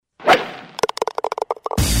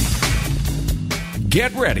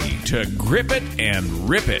Get ready to grip it and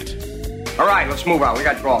rip it. All right, let's move on. We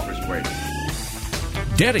got golfers waiting.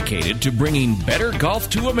 Dedicated to bringing better golf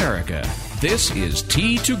to America, this is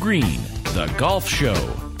Tee to Green, the golf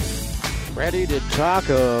show. Ready to talk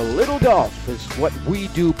a little golf. It's what we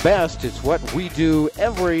do best. It's what we do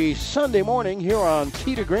every Sunday morning here on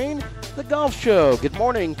Tee to Green, the golf show. Good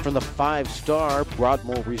morning from the five-star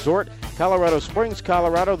Broadmoor Resort, Colorado Springs,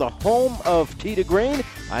 Colorado, the home of Tee to Green.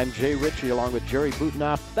 I'm Jay Ritchie along with Jerry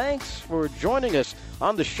Butenoff. Thanks for joining us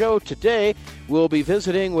on the show today. We'll be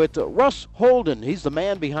visiting with Russ Holden. He's the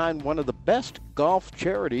man behind one of the best golf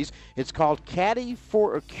charities. It's called Caddy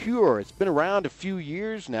for a Cure. It's been around a few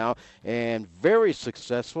years now and very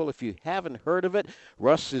successful. If you haven't heard of it,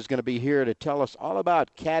 Russ is going to be here to tell us all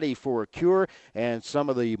about Caddy for a Cure and some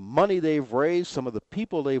of the money they've raised, some of the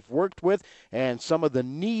people they've worked with, and some of the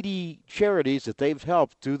needy charities that they've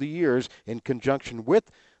helped through the years in conjunction with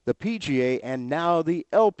the PGA and now the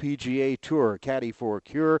LPGA Tour. Caddy for a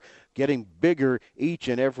Cure getting bigger each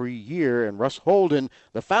and every year. And Russ Holden,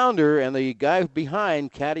 the founder and the guy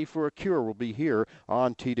behind Caddy for a Cure, will be here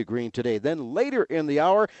on Tee to Green today. Then later in the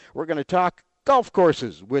hour, we're going to talk golf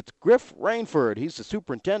courses with Griff Rainford. He's the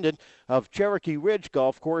superintendent of Cherokee Ridge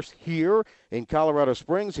Golf Course here in Colorado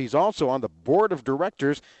Springs. He's also on the board of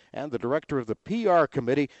directors and the director of the PR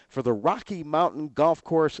committee for the Rocky Mountain Golf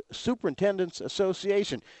Course Superintendents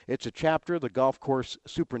Association. It's a chapter of the Golf Course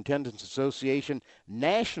Superintendents Association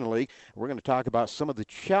nationally. We're going to talk about some of the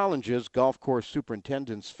challenges golf course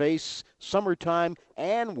superintendents face summertime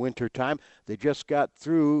and wintertime. They just got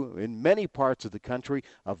through, in many parts of the country,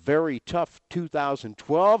 a very tough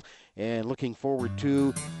 2012 and looking forward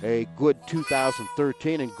to a good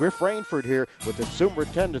 2013. And Griff Rainford here with the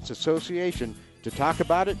Superintendents Association to talk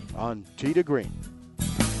about it on Tee to Green.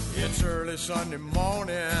 It's early Sunday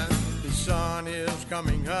morning, the sun is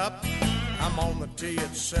coming up. I'm on the tee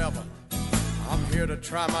at 7, I'm here to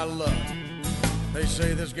try my luck. They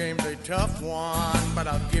say this game's a tough one, but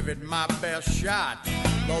I'll give it my best shot.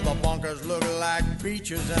 Though the bunkers look like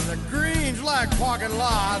beaches and the greens like parking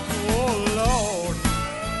lots. Oh Lord,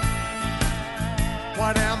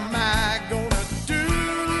 what am I gonna do?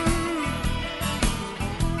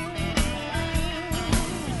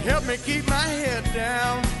 Help me keep my head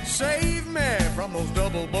down, save me from those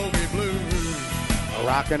double bogey blues.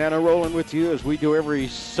 Rocking and rolling with you as we do every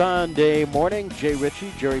Sunday morning. Jay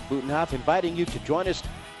Ritchie, Jerry Butenoff, inviting you to join us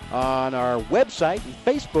on our website and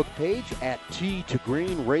Facebook page at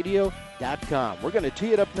teetogreenradio.com. We're going to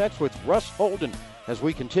tee it up next with Russ Holden as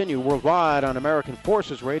we continue worldwide on American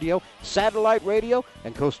Forces Radio, satellite radio,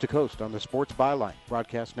 and coast to coast on the Sports Byline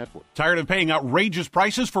Broadcast Network. Tired of paying outrageous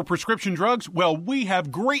prices for prescription drugs? Well, we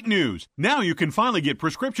have great news. Now you can finally get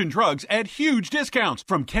prescription drugs at huge discounts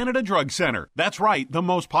from Canada Drug Center. That's right, the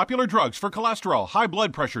most popular drugs for cholesterol, high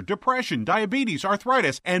blood pressure, depression, diabetes,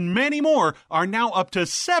 arthritis, and many more are now up to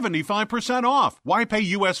 75% off. Why pay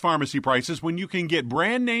U.S. pharmacy prices when you can get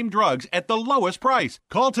brand name drugs at the lowest price?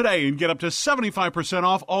 Call today and get up to 75%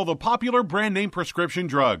 off all the popular brand name prescription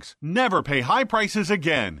drugs. Never pay high prices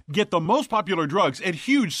again. Get the most popular drugs at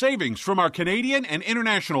huge savings from our Canadian and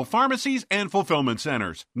international pharmacies and fulfillment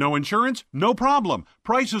centers. No insurance? No problem.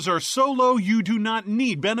 Prices are so low you do not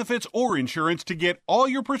need benefits or insurance to get all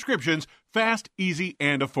your prescriptions fast, easy,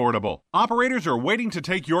 and affordable. Operators are waiting to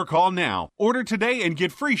take your call now. Order today and get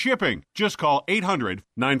free shipping. Just call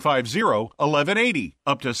 800-950-1180.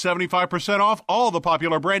 Up to 75% off all the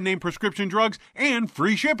popular brand name prescription drugs and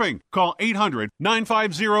free shipping. Call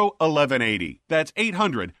 800-950-1180. That's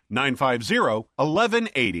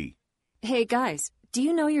 800-950-1180. Hey guys, do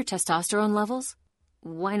you know your testosterone levels?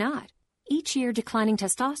 Why not? Each year, declining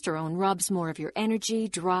testosterone robs more of your energy,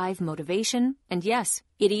 drive, motivation, and yes,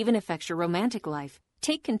 it even affects your romantic life.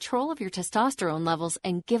 Take control of your testosterone levels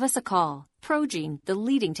and give us a call. Progene, the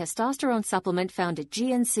leading testosterone supplement found at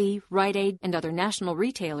GNC, Rite Aid, and other national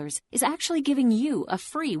retailers, is actually giving you a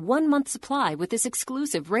free 1-month supply with this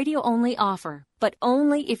exclusive radio-only offer. But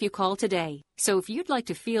only if you call today. So if you'd like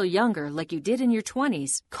to feel younger like you did in your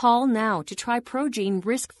 20s, call now to try Progene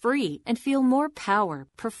risk-free and feel more power,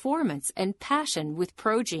 performance, and passion with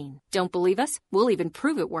Progene. Don't believe us? We'll even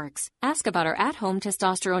prove it works. Ask about our at-home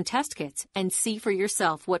testosterone test kits and see for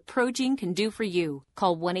yourself what Progene can do for you.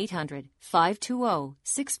 Call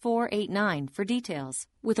 1-800-520-6489 for details.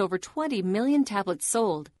 With over 20 million tablets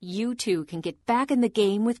sold, you too can get back in the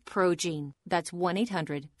game with Progene. That's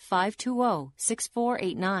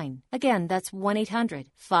 1-800-520-6489. Again, that's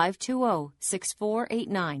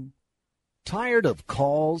 1-800-520-6489. Tired of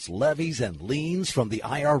calls, levies, and liens from the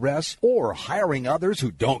IRS or hiring others who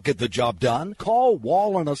don't get the job done? Call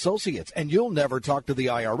Wall & Associates and you'll never talk to the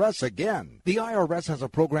IRS again. The IRS has a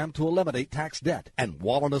program to eliminate tax debt, and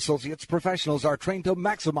Wall & Associates professionals are trained to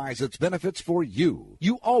maximize its benefits for you.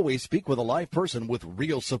 You always speak with a live person with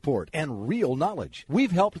real support and real knowledge.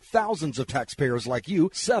 We've helped thousands of taxpayers like you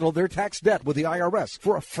settle their tax debt with the IRS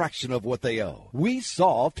for a fraction of what they owe. We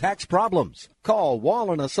solve tax problems. Call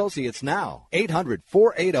Wall & Associates now,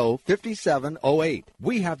 800-480-5708.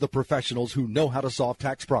 We have the professionals who know how to solve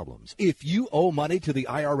tax problems. If you owe money to the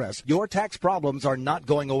IRS, your tax problems are not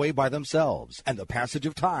going away by themselves, and the passage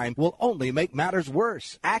of time will only make matters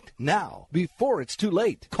worse. Act now, before it's too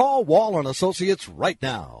late. Call Wall & Associates right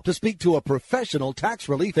now to speak to a professional tax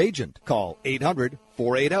relief agent. Call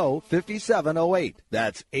 800-480-5708.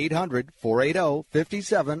 That's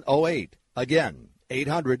 800-480-5708. Again,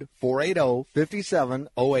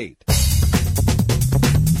 800-480-5708.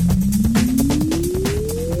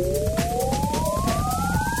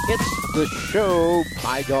 It's the show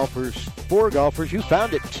by golfers for golfers. You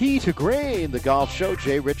found it. Tee to Green, the golf show.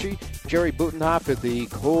 Jay Ritchie, Jerry Butenhoff at the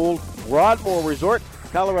cold Broadmoor Resort,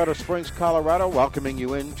 Colorado Springs, Colorado, welcoming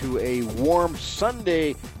you into a warm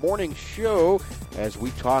Sunday morning show as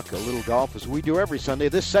we talk a little golf as we do every Sunday.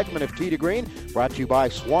 This segment of Tee to Green brought to you by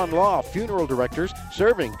Swan Law Funeral Directors,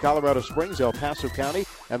 serving Colorado Springs, El Paso County,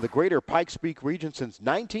 and the greater Pikes Peak region since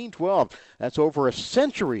 1912. That's over a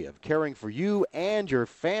century of caring for you and your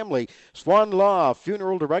family. Swan Law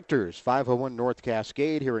Funeral Directors, 501 North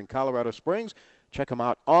Cascade here in Colorado Springs. Check them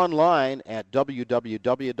out online at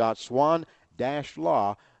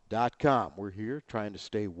www.swan-law.com. We're here trying to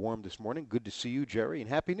stay warm this morning. Good to see you, Jerry, and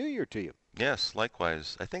Happy New Year to you. Yes,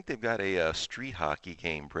 likewise. I think they've got a street hockey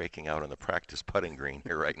game breaking out on the practice putting green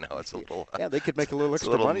here right now. It's a little yeah, they could make a little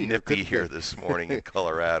extra money. money. It's a little nippy here this morning in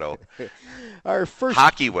Colorado. Our first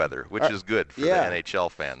hockey weather, which is good for the NHL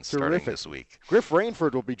fans starting this week. Griff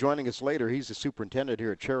Rainford will be joining us later. He's the superintendent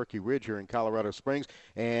here at Cherokee Ridge here in Colorado Springs,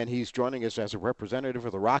 and he's joining us as a representative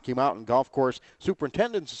of the Rocky Mountain Golf Course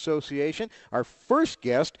Superintendents Association. Our first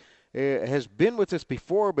guest has been with us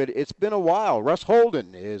before, but it's been a while. Russ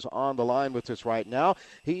Holden is on the line with us right now.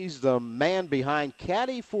 He's the man behind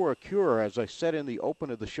Caddy for a Cure. As I said in the open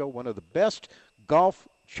of the show, one of the best golf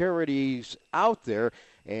charities out there.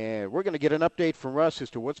 And we're going to get an update from Russ as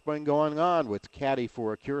to what's been going on with Caddy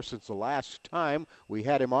for a Cure since the last time we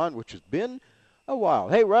had him on, which has been a while.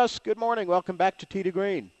 Hey, Russ, good morning. Welcome back to Tee to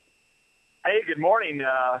Green. Hey, good morning.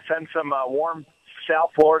 Send some warm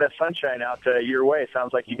South Florida sunshine out your way.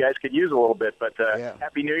 Sounds like you guys could use a little bit, but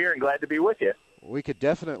Happy New Year and glad to be with you. We could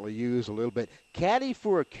definitely use a little bit. Caddy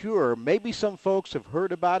for a Cure, maybe some folks have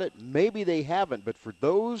heard about it, maybe they haven't, but for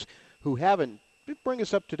those who haven't, bring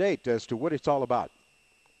us up to date as to what it's all about.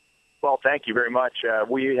 Well, thank you very much.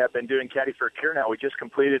 We have been doing Caddy for a Cure now. We just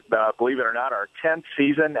completed, believe it or not, our 10th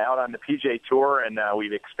season out on the PGA Tour, and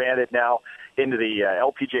we've expanded now into the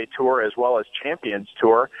LPGA Tour as well as Champions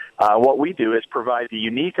Tour. What we do is provide the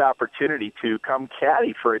unique opportunity to come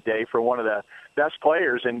caddy for a day for one of the best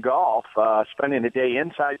players in golf, spending a day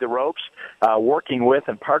inside the ropes, working with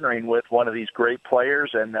and partnering with one of these great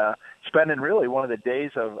players, and spending really one of the days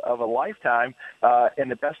of a lifetime. And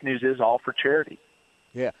the best news is all for charity.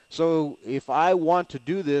 Yeah, so if I want to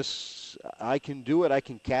do this, I can do it. I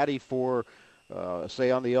can caddy for,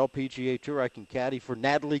 say, on the LPGA Tour, I can caddy for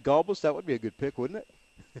Natalie Gulbis. That would be a good pick, wouldn't it?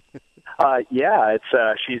 Yeah,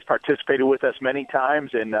 she's participated with us many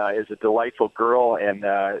times and is a delightful girl and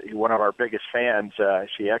one of our biggest fans.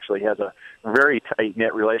 She actually has a very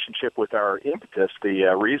tight-knit relationship with our Impetus,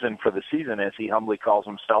 the reason for the season, as he humbly calls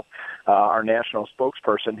himself, our national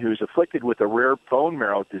spokesperson, who's afflicted with a rare bone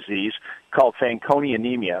marrow disease called Fanconi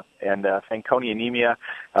anemia. And Fanconi anemia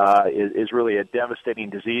is really a devastating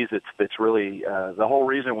disease. It's really the whole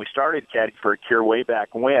reason we started Caddy for a Cure way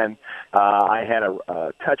back when. I had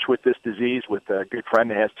a touch with this disease with a good friend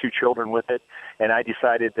that has 2 children with it, and I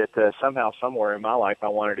decided that somehow, somewhere in my life, I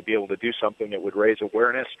wanted to be able to do something that would raise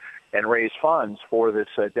awareness and raise funds for this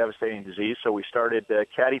devastating disease. So we started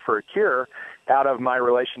Caddy for a Cure out of my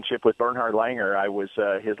relationship with Bernhard Langer. I was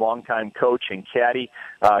his longtime coach and caddy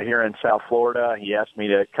here in South Florida. He asked me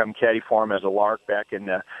to come caddy for him as a lark back in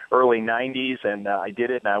the early 90s, and I did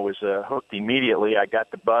it, and I was hooked immediately. I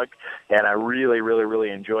got the bug, and I really, really, really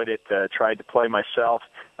enjoyed it. Tried to play myself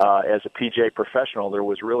as a PGA professional. There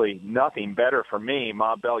was really nothing better for me.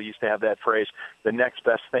 Ma Bell used to have that phrase, the next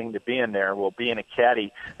best thing to being there. Well, being a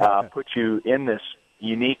caddy put you in this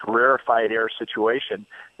unique, rarefied air situation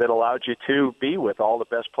that allowed you to be with all the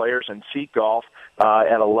best players and see golf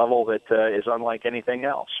at a level that is unlike anything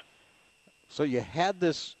else. So you had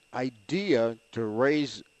this idea to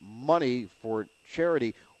raise money for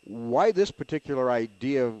charity. Why this particular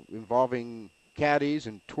idea involving caddies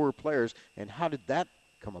and tour players, and how did that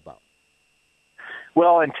come about?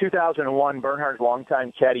 Well, in 2001, Bernhard's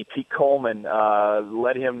longtime caddy, Pete Coleman,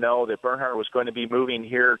 let him know that Bernhard was going to be moving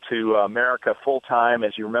here to America full-time.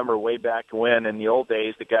 As you remember, way back when, in the old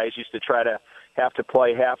days, the guys used to try to have to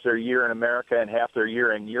play half their year in America and half their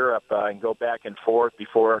year in Europe and go back and forth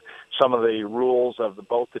before some of the rules of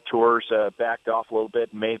both the tours backed off a little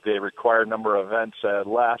bit and made the required number of events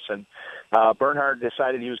less. And Bernhard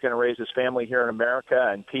decided he was going to raise his family here in America,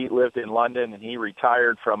 and Pete lived in London, and he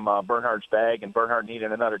retired from Bernhard's bag, and Bernhard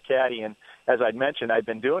needed another caddy. And as I'd mentioned, I'd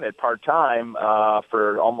been doing it part-time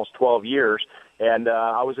for almost 12 years, and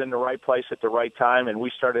I was in the right place at the right time, and we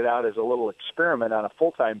started out as a little experiment on a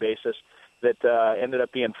full-time basis that ended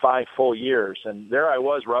up being 5 full years. And there I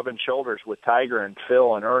was rubbing shoulders with Tiger and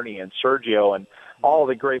Phil and Ernie and Sergio and all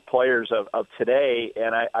the great players of today,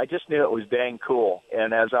 and I just knew it was dang cool.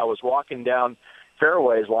 And as I was walking down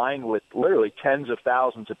fairways lined with literally tens of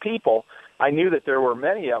thousands of people, I knew that there were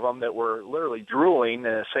many of them that were literally drooling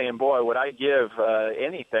and saying, boy, would I give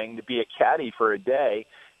anything to be a caddy for a day.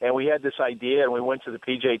 And we had this idea, and we went to the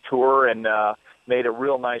PGA Tour and made a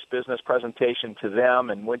real nice business presentation to them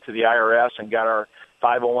and went to the IRS and got our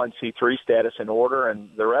 501c3 status in order, and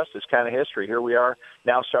the rest is kind of history. Here we are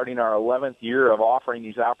now starting our 11th year of offering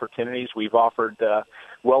these opportunities. We've offered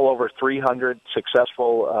well over 300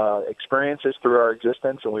 successful experiences through our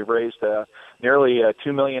existence, and we've raised nearly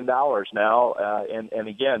 $2 million now, and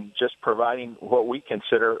again, just providing what we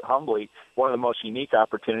consider humbly one of the most unique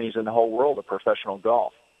opportunities in the whole world of professional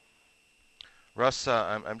golf. Russ,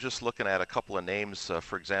 I'm just looking at a couple of names,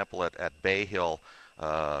 for example, at Bay Hill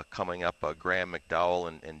coming up. Graham McDowell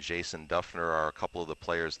and Jason Duffner are a couple of the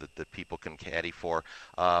players that people can caddy for.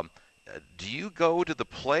 Do you go to the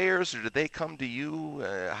players, or do they come to you?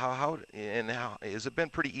 How has it been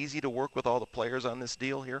pretty easy to work with all the players on this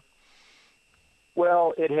deal here?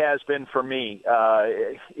 Well, it has been for me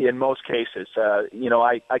in most cases.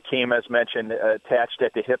 I came, as mentioned, attached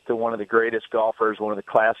at the hip to one of the greatest golfers, one of the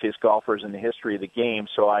classiest golfers in the history of the game.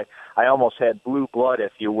 So I almost had blue blood,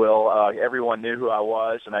 if you will. Everyone knew who I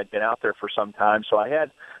was, and I'd been out there for some time. So I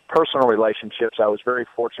had personal relationships. I was very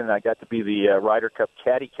fortunate. I got to be the Ryder Cup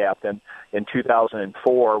caddy captain in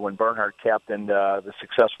 2004 when Bernhard captained the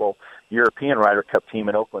successful European Ryder Cup team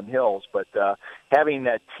in Oakland Hills. But having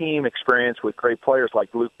that team experience with great players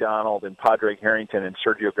like Luke Donald and Padraig Harrington and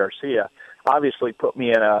Sergio Garcia obviously put me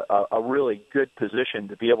in a really good position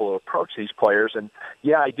to be able to approach these players. And,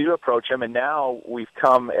 yeah, I do approach them. And now we've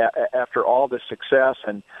come after all this success,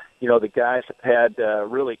 and, the guys have had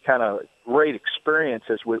really kind of great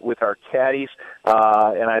experiences with our caddies.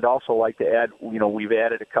 And I'd also like to add, we've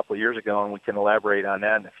added a couple of years ago, and we can elaborate on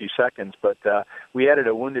that in a few seconds, but we added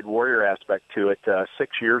a Wounded Warrior aspect to it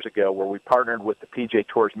 6 years ago, where we partnered with the PGA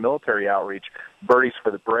Tour's military outreach, Birdies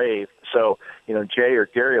for the Brave. So, Jay or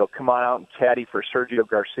Gary will come on out and caddy for Sergio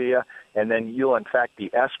Garcia, and then you'll, in fact,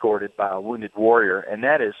 be escorted by a Wounded Warrior. And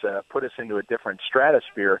that has put us into a different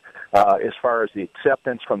stratosphere as far as the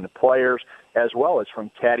acceptance from the players, as well as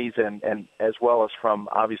from caddies, and as well as from,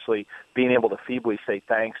 obviously, being able to feebly say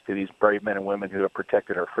thanks to these brave men and women who have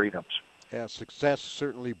protected our freedoms. Yeah, success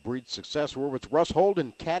certainly breeds success. We're with Russ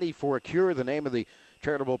Holden, Caddy for a Cure, the name of the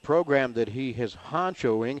charitable program that he is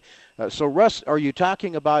honchoing. So, Russ, are you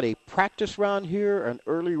talking about a practice round here, an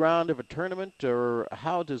early round of a tournament, or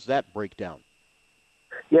how does that break down?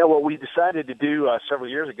 Yeah, well, we decided to do several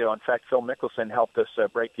years ago. In fact, Phil Mickelson helped us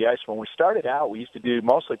break the ice. When we started out, we used to do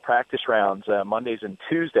mostly practice rounds, Mondays and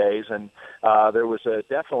Tuesdays, and there was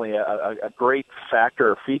definitely a great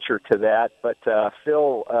factor or feature to that. But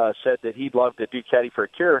Phil said that he'd love to do Caddy for a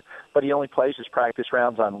Cure, but he only plays his practice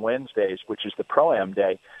rounds on Wednesdays, which is the Pro-Am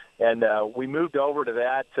day. And we moved over to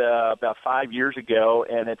that about 5 years ago,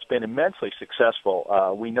 and it's been immensely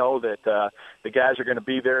successful. We know that the guys are going to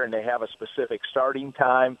be there, and they have a specific starting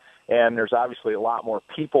time, and there's obviously a lot more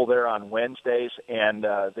people there on Wednesdays, and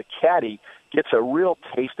the caddy gets a real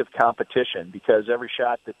taste of competition because every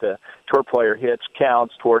shot that the tour player hits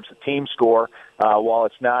counts towards the team score. While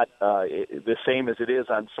it's not the same as it is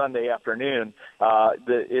on Sunday afternoon,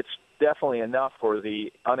 it's definitely enough for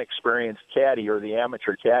the unexperienced caddy or the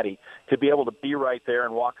amateur caddy to be able to be right there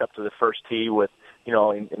and walk up to the first tee with,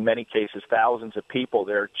 in many cases, thousands of people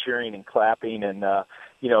there cheering and clapping and,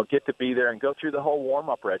 get to be there and go through the whole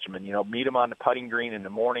warm-up regimen. Meet them on the putting green in the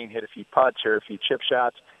morning, hit a few putts or a few chip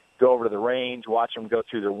shots, go over to the range, watch them go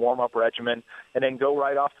through their warm-up regimen, and then go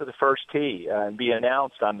right off to the first tee and be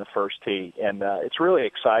announced on the first tee. And it's really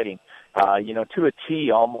exciting. To a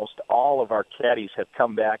tee, almost all of our caddies have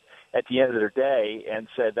come back at the end of their day and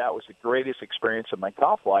said that was the greatest experience of my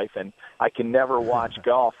golf life, and I can never watch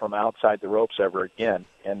golf from outside the ropes ever again.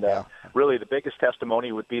 And really the biggest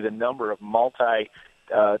testimony would be the number of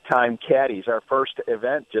multi-time caddies. Our first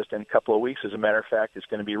event just in a couple of weeks, as a matter of fact, is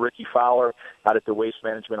going to be Ricky Fowler out at the Waste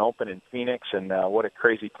Management Open in Phoenix, and what a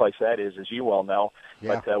crazy place that is, as you well know.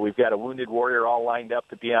 Yeah. But we've got a Wounded Warrior all lined up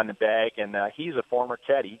to be on the bag, and he's a former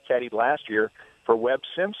caddy. He caddied last year for Webb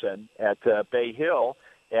Simpson at Bay Hill,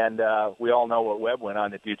 and we all know what Webb went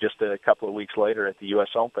on to do just a couple of weeks later at the U.S.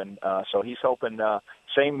 Open. So he's hoping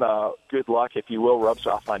same good luck, if you will, rubs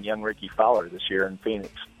off on young Ricky Fowler this year in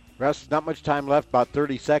Phoenix. Russ, not much time left, about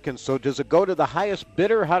 30 seconds. So does it go to the highest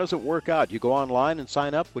bidder? How does it work out? You go online and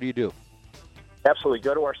sign up? What do you do? Absolutely.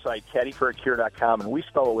 Go to our site, caddyforacure.com, and we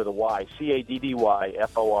spell it with a Y,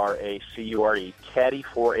 CADDYFORACURE,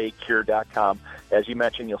 caddyforacure.com. As you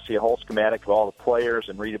mentioned, you'll see a whole schematic of all the players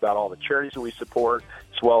and read about all the charities that we support,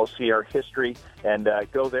 as well as see our history. And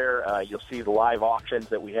go there. You'll see the live auctions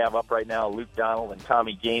that we have up right now. Luke Donald and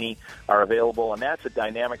Tommy Gainey are available, and that's a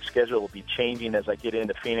dynamic schedule. It will be changing as I get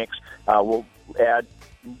into Phoenix. We'll add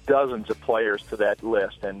dozens of players to that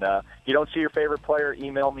list. And if you don't see your favorite player,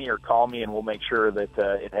 email me or call me, and we'll make sure that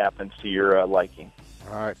it happens to your liking.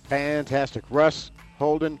 All right, fantastic. Russ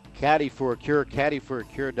Holden, Caddy for a Cure,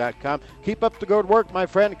 caddyforacure.com. Keep up the good work, my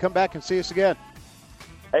friend. Come back and see us again.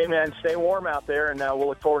 Hey, man, stay warm out there, and we'll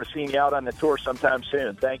look forward to seeing you out on the tour sometime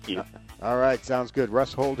soon. Thank you. All right, sounds good.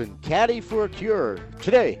 Russ Holden, Caddy for a Cure,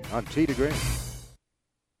 today on Tee to Green.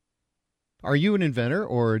 Are you an inventor,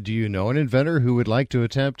 or do you know an inventor who would like to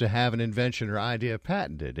attempt to have an invention or idea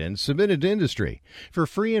patented and submitted to industry? For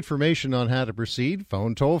free information on how to proceed,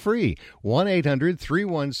 phone toll-free,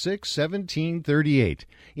 1-800-316-1738.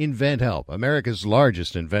 InventHelp, America's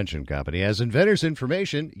largest invention company, has inventors'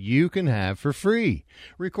 information you can have for free.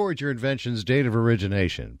 Record your invention's date of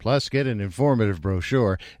origination, plus get an informative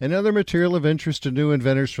brochure and other material of interest to new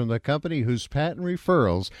inventors from the company whose patent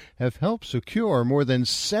referrals have helped secure more than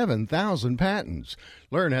 7,000 patents.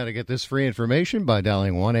 Learn how to get this free information by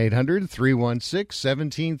dialing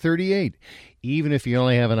 1-800-316-1738. Even if you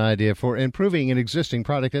only have an idea for improving an existing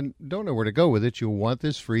product and don't know where to go with it, you'll want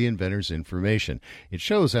this free inventor's information. It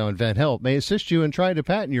shows how InventHelp may assist you in trying to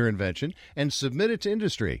patent your invention and submit it to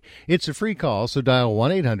industry. It's a free call, so dial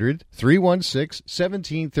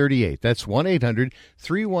 1-800-316-1738. That's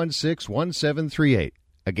 1-800-316-1738.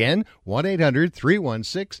 Again,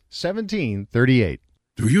 1-800-316-1738.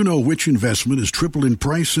 Do you know which investment has tripled in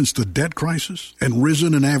price since the debt crisis and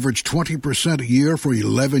risen an average 20% a year for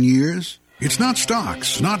 11 years? It's not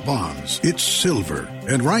stocks, not bonds, it's silver.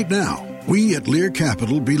 And right now, we at Lear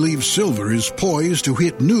Capital believe silver is poised to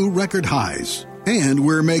hit new record highs. And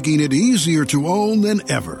we're making it easier to own than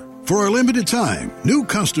ever. For a limited time, new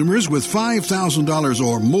customers with $5,000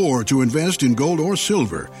 or more to invest in gold or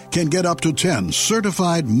silver can get up to 10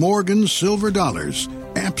 certified Morgan silver dollars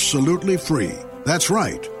absolutely free. That's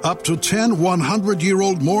right, up to 10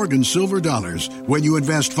 100-year-old Morgan silver dollars when you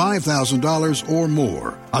invest $5,000 or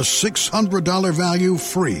more. A $600 value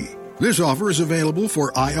free. This offer is available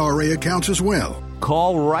for IRA accounts as well.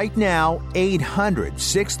 Call right now,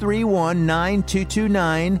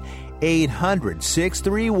 800-631-9229,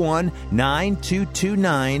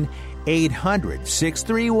 800-631-9229,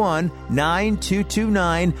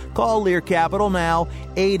 800-631-9229. Call Lear Capital now,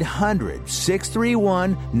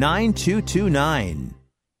 800-631-9229.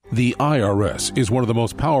 The IRS is one of the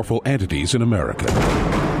most powerful entities in America.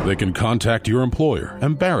 They can contact your employer,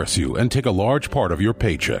 embarrass you, and take a large part of your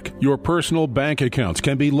paycheck. Your personal bank accounts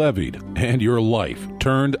can be levied, and your life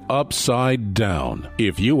turned upside down.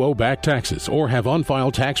 If you owe back taxes or have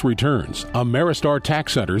unfiled tax returns, Ameristar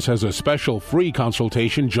Tax Centers has a special free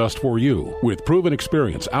consultation just for you. With proven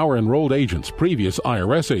experience, our enrolled agents, previous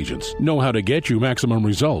IRS agents, know how to get you maximum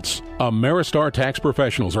results. Ameristar tax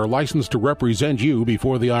professionals are licensed to represent you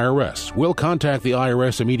before the IRS. We'll contact the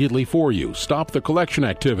IRS immediately for you, stop the collection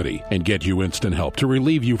activity, and get you instant help to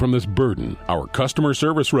relieve you from this burden. Our customer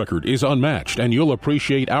service record is unmatched, and you'll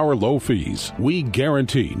appreciate our low fees. We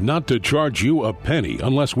guarantee not to charge you a penny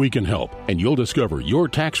unless we can help, and you'll discover your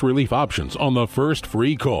tax relief options on the first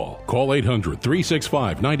free call. Call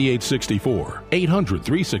 800-365-9864.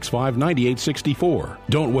 800-365-9864.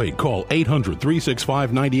 Don't wait. Call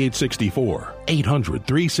 800-365-9864.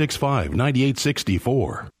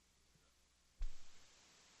 800-365-9864.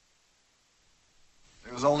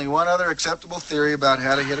 There's only one other acceptable theory about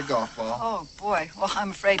how to hit a golf ball. Oh, boy. Well,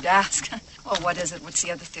 I'm afraid to ask. Well, what is it? What's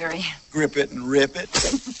the other theory? Grip it and rip it.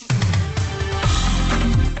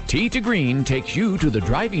 Tee to Green takes you to the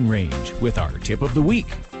driving range with our tip of the week.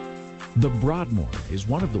 The Broadmoor is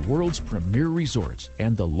one of the world's premier resorts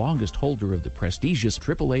and the longest holder of the prestigious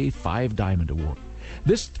AAA 5 Diamond Award.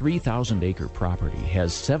 This 3,000-acre property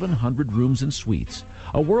has 700 rooms and suites,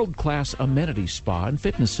 a world-class amenity spa and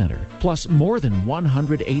fitness center, plus more than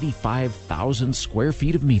 185,000 square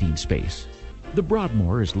feet of meeting space. The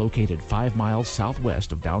Broadmoor is located 5 miles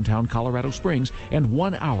southwest of downtown Colorado Springs and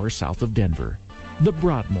 1 hour south of Denver. The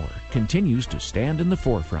Broadmoor continues to stand in the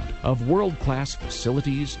forefront of world-class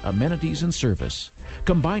facilities, amenities, and service,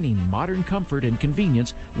 combining modern comfort and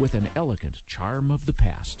convenience with an elegant charm of the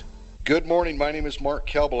past. Good morning. My name is Mark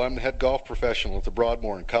Kelbel. I'm the head golf professional at the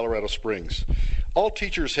Broadmoor in Colorado Springs. All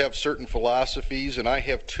teachers have certain philosophies, and I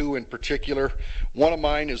have two in particular. One of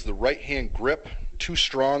mine is the right-hand grip. Too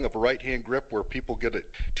strong of a right-hand grip where people get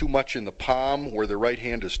it too much in the palm, where their right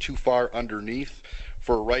hand is too far underneath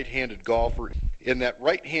for a right-handed golfer. In that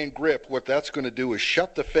right-hand grip, what that's going to do is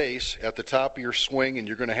shut the face at the top of your swing, and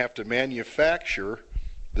you're going to have to manufacture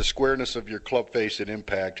the squareness of your club face at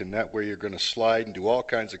impact, and that way you're going to slide and do all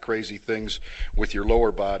kinds of crazy things with your lower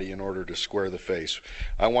body in order to square the face.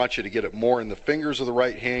 I want you to get it more in the fingers of the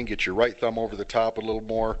right hand, get your right thumb over the top a little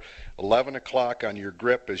more. 11 o'clock on your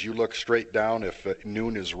grip as you look straight down. If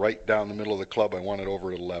noon is right down the middle of the club, I want it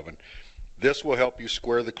over at 11. This will help you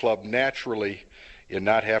square the club naturally and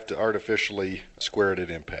not have to artificially square it at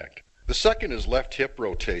impact. The second is left hip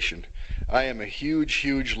rotation. I am a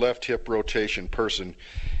huge left hip rotation person.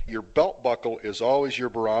 Your belt buckle is always your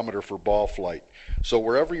barometer for ball flight. So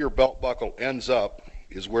wherever your belt buckle ends up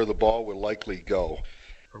is where the ball will likely go.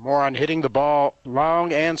 For more on hitting the ball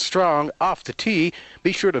long and strong off the tee,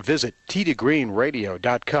 be sure to visit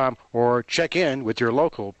teetogreenradio.com or check in with your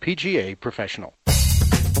local PGA professional.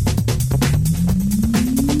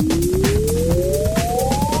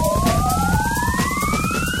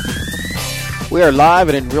 We are live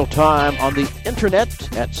and in real time on the internet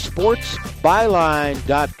at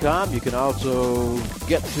sportsbyline.com. You can also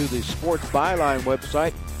get to the Sports Byline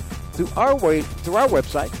website through our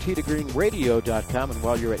website, teetogreenradio.com. And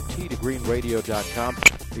while you're at teetogreenradio.com,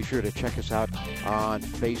 be sure to check us out on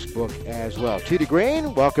Facebook as well. Tee to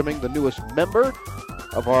Green, welcoming the newest member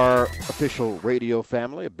of our official radio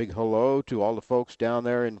family. A big hello to all the folks down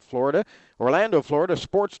there in Florida. Orlando, Florida,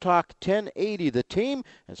 Sports Talk 1080, the team,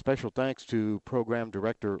 and special thanks to Program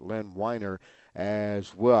Director Len Weiner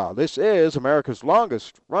as well. This is America's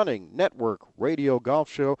longest-running network radio golf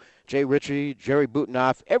show. Jay Ritchie, Jerry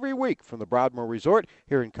Butenoff, every week from the Broadmoor Resort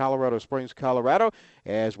here in Colorado Springs, Colorado,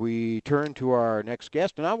 as we turn to our next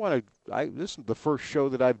guest. And this is the first show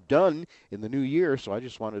that I've done in the new year, so I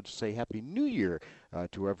just wanted to say Happy New Year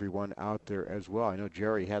to everyone out there as well. I know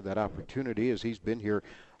Jerry had that opportunity as he's been here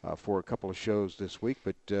for a couple of shows this week,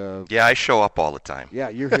 but yeah, I show up all the time. Yeah,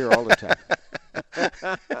 you're here all the time.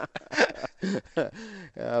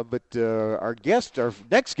 But our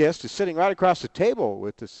next guest is sitting right across the table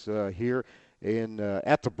with us here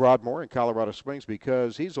at the Broadmoor in Colorado Springs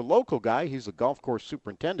because he's a local guy. He's the golf course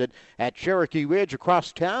superintendent at Cherokee Ridge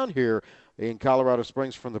across town here in Colorado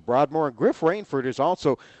Springs from the Broadmoor. And Griff Rainford is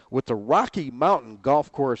also with the Rocky Mountain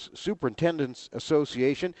Golf Course Superintendents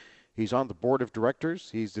Association. He's on the board of directors.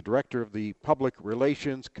 He's the director of the Public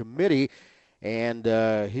Relations Committee. And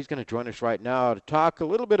he's going to join us right now to talk a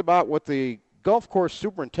little bit about what the Golf Course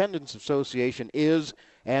Superintendents Association is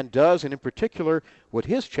and does, and in particular what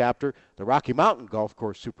his chapter, the Rocky Mountain Golf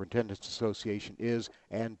Course Superintendents Association, is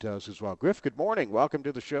and does as well. Griff, good morning. Welcome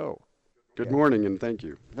to the show. Good morning, and thank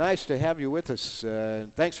you. Nice to have you with us.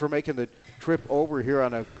 Thanks for making the trip over here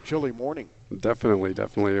on a chilly morning. Definitely.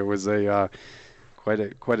 It was quite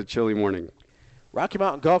a chilly morning. Rocky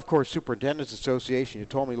Mountain Golf Course Superintendents Association, you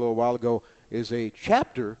told me a little while ago, is a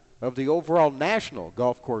chapter of the overall National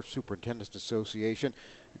Golf Course Superintendents Association.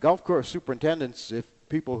 Golf course superintendents, if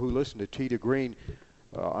people who listen to Tee to Green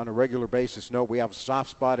on a regular basis know, we have a soft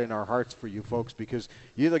spot in our hearts for you folks because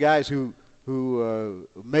you're the guys who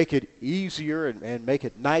make it easier and make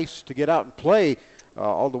it nice to get out and play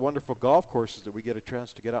all the wonderful golf courses that we get a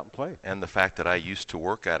chance to get out and play. And the fact that I used to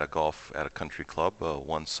work at a country club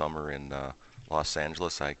one summer in Los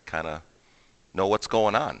Angeles, I kind of know what's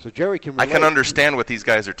going on. So Jerry can relate. I can understand what these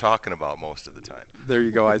guys are talking about most of the time. There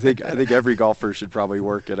you go. I think every golfer should probably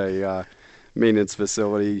work at a maintenance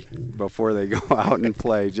facility before they go out and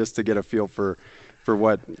play, just to get a feel for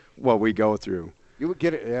what we go through. You would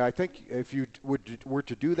get it. I think if you were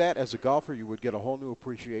to do that as a golfer, you would get a whole new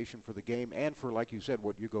appreciation for the game and for, like you said,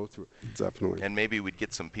 what you go through. Definitely. And maybe we'd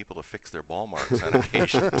get some people to fix their ball marks on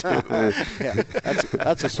occasion, too. Yeah,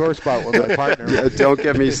 that's a sore spot with my partner. Yeah, don't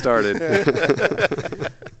get me started.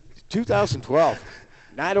 2012,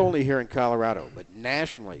 not only here in Colorado, but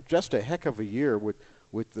nationally, just a heck of a year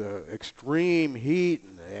with the extreme heat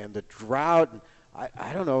and the drought.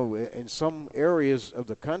 I don't know, in some areas of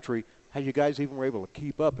the country, how you guys even were able to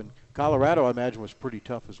keep up. And Colorado, I imagine, was pretty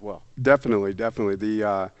tough as well. Definitely.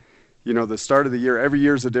 The the start of the year, every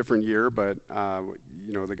year is a different year, but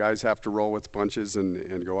the guys have to roll with punches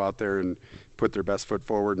and go out there and put their best foot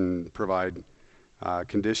forward and provide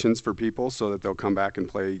conditions for people so that they'll come back and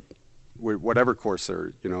play whatever course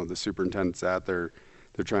the superintendent's at. They're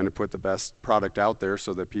trying to put the best product out there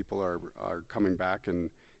so that people are coming back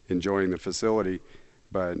and enjoying the facility.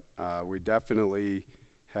 But we definitely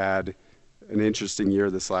had an interesting year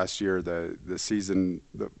this last year. The season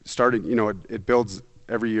starting, it builds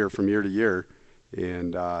every year from year to year,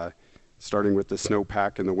 and starting with the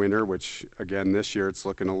snowpack in the winter, which again this year it's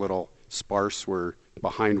looking a little sparse. We're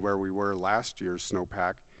behind where we were last year's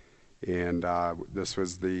snowpack, and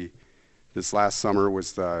this last summer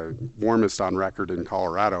was the warmest on record in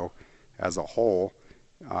Colorado as a whole.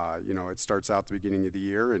 It starts out the beginning of the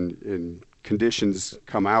year and conditions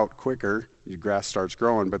come out quicker, your grass starts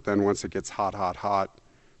growing, but then once it gets hot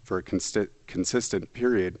for a consistent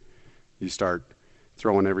period, you start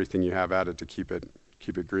throwing everything you have at it to keep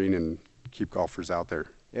it green and keep golfers out there.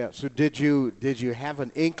 Yeah, so did you have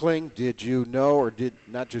an inkling, did you know, or did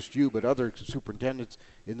not just you but other superintendents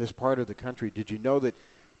in this part of the country, did you know that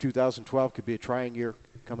 2012 could be a trying year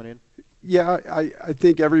coming in? Yeah, I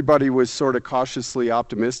think everybody was sort of cautiously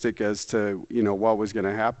optimistic as to, what was going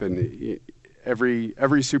to happen.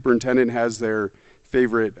 Every superintendent has their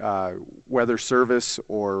favorite weather service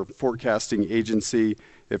or forecasting agency,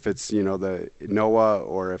 if it's, the NOAA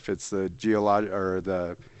or if it's the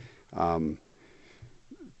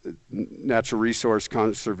the Natural Resource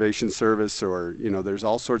Conservation Service, or, there's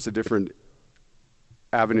all sorts of different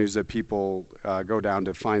avenues that people go down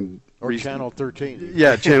to find. Or Channel 13.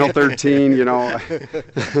 Yeah, Channel 13,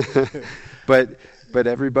 But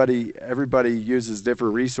everybody uses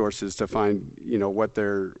different resources to find, what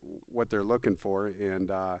they're looking for,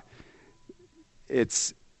 and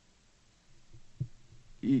it's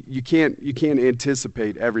you can't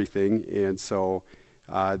anticipate everything, and so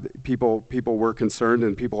people were concerned,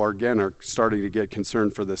 and people are starting to get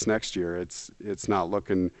concerned for this next year. It's not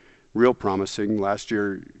looking real promising. Last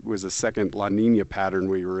year was a second La Nina pattern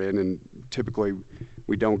we were in, and typically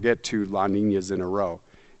we don't get two La Ninas in a row.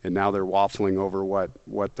 And now they're waffling over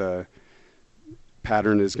what the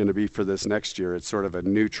pattern is going to be for this next year. It's sort of a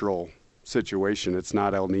neutral situation. It's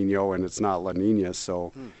not El Nino and it's not La Nina,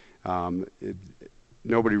 so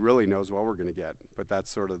nobody really knows what we're going to get. But that's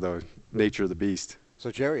sort of the nature of the beast. So,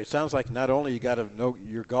 Jerry, it sounds like not only you got to know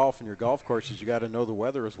your golf and your golf courses, you got to know the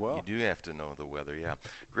weather as well. You do have to know the weather, yeah.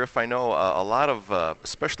 Griff, I know a lot of,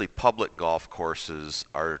 especially public golf courses,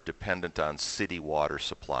 are dependent on city water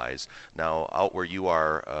supplies. Now, out where you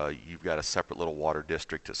are, you've got a separate little water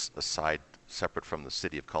district aside, separate from the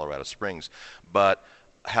city of Colorado Springs. But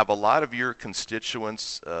have a lot of your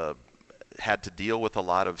constituents had to deal with a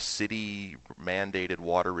lot of city-mandated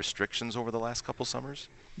water restrictions over the last couple summers?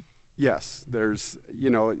 Yes, there's,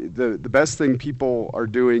 the best thing people are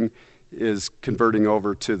doing is converting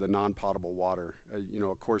over to the non-potable water.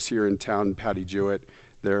 Of course, here in town, Patty Jewett,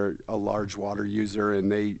 they're a large water user, and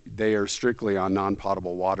they are strictly on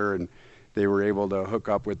non-potable water, and they were able to hook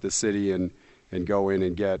up with the city and go in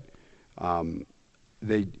and get, I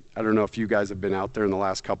don't know if you guys have been out there in the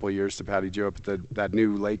last couple of years to Patty Jewett, but that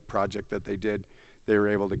new lake project that they did, they were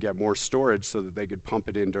able to get more storage so that they could pump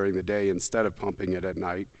it in during the day instead of pumping it at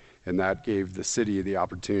night. And that gave the city the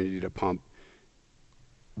opportunity to pump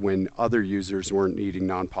when other users weren't needing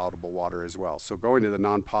non-potable water as well. So going to the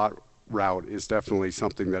non-pot route is definitely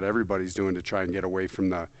something that everybody's doing to try and get away from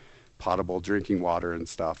the potable drinking water and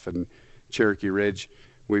stuff. And Cherokee Ridge,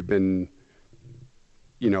 we've been,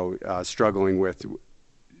 struggling with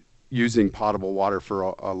using potable water for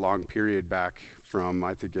a long period back from,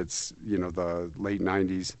 I think it's, the late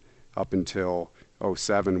 90s up until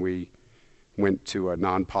 2007. We went to a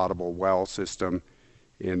non-potable well system,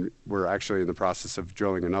 and we're actually in the process of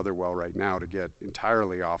drilling another well right now to get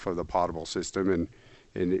entirely off of the potable system.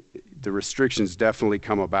 And the restrictions definitely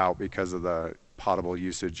come about because of the potable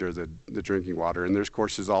usage or the drinking water. And there's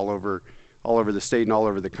courses all over the state and all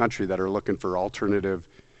over the country that are looking for alternative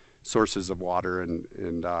sources of water.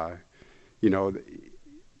 And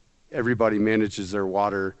everybody manages their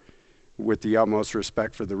water with the utmost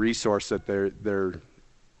respect for the resource that they're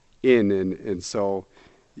in, and so,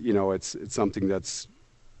 it's something that's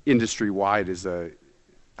industry-wide is a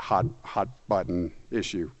hot button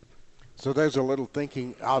issue. So there's a little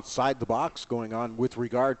thinking outside the box going on with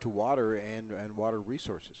regard to water and water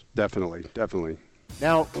resources. Definitely.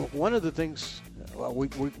 Now, one of the things,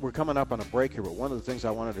 we're coming up on a break here, but one of the things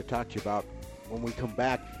I wanted to talk to you about when we come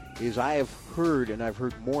back is I've heard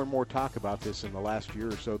more and more talk about this in the last year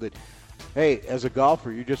or so that, hey, as a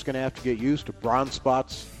golfer, you're just going to have to get used to bronze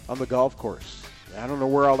spots on the golf course. I don't know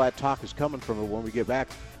where all that talk is coming from, but when we get back,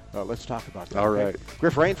 let's talk about that. All right.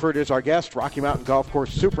 Griff Rainford is our guest, Rocky Mountain Golf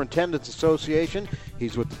Course Superintendents Association.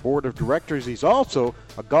 He's with the Board of Directors. He's also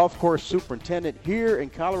a golf course superintendent here in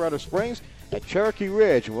Colorado Springs at Cherokee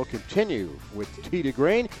Ridge. And we'll continue with Tee to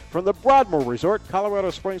Green from the Broadmoor Resort, Colorado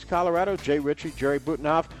Springs, Colorado. Jay Ritchie, Jerry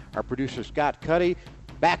Butenhoff, our producer Scott Cuddy.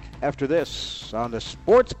 Back after this on the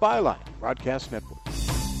Sports Byline Broadcast Network.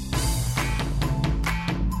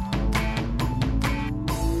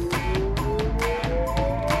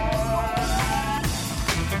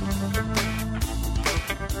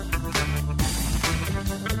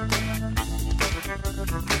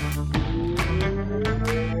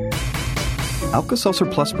 Alka-Seltzer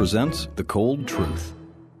Plus presents The Cold Truth.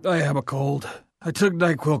 I have a cold. I took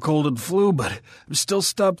NyQuil Cold and Flu, but I'm still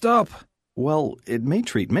stuffed up. Well, it may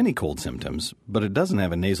treat many cold symptoms, but it doesn't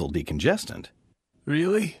have a nasal decongestant.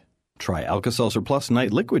 Really? Try Alka-Seltzer Plus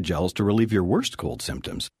Night Liquid Gels to relieve your worst cold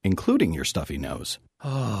symptoms, including your stuffy nose.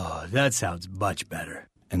 Oh, that sounds much better.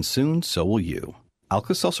 And soon, so will you.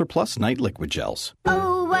 Alka-Seltzer Plus Night Liquid Gels.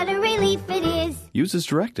 Oh, what a relief it is. Use as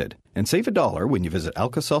directed, and save $1 when you visit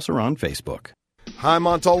Alka-Seltzer on Facebook. Hi,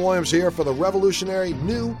 Montel Williams here for the revolutionary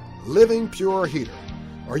new Living Pure heater.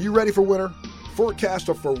 Are you ready for winter? Forecasts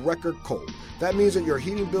are for record cold. That means that your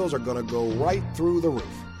heating bills are going to go right through the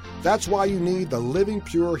roof. That's why you need the Living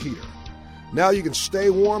Pure heater. Now you can stay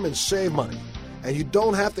warm and save money, and you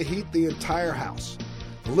don't have to heat the entire house.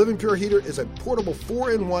 The Living Pure heater is a portable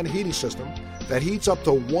 4-in-1 heating system that heats up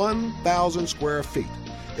to 1,000 square feet.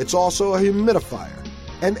 It's also a humidifier,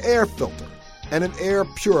 an air filter, and an air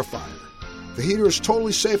purifier. The heater is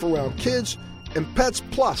totally safe around kids and pets,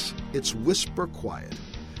 plus it's whisper quiet.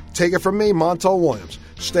 Take it from me, Montel Williams.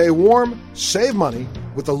 Stay warm, save money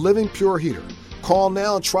with the Living Pure heater. Call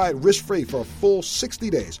now and try it risk-free for a full 60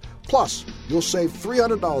 days. Plus, you'll save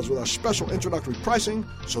 $300 with our special introductory pricing,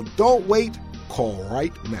 so don't wait. Call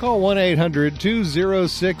right now. Call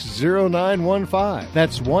 1-800-206-0915.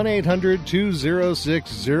 That's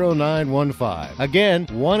 1-800-206-0915. Again,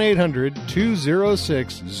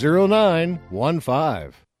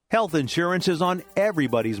 1-800-206-0915. Health insurance is on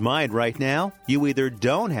everybody's mind right now. You either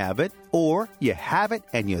don't have it, or you have it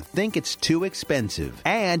and you think it's too expensive.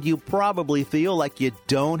 And you probably feel like you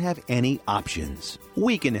don't have any options.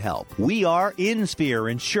 We can help. We are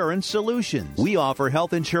InSphere Insurance Solutions. We offer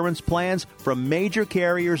health insurance plans from major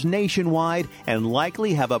carriers nationwide and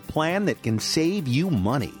likely have a plan that can save you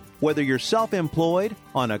money. Whether you're self-employed,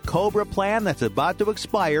 on a COBRA plan that's about to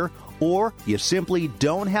expire, or you simply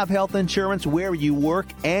don't have health insurance where you work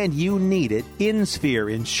and you need it, InSphere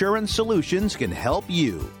Insurance Solutions can help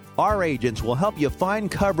you. Our agents will help you find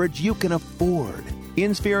coverage you can afford.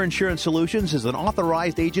 InSphere Insurance Solutions is an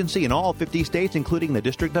authorized agency in all 50 states, including the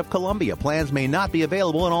District of Columbia. Plans may not be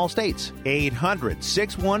available in all states.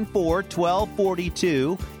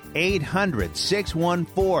 800-614-1242.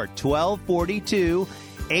 800-614-1242.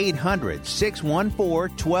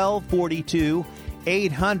 800-614-1242.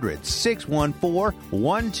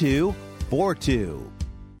 800-614-1242.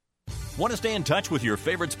 Want to stay in touch with your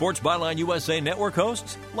favorite Sports Byline USA Network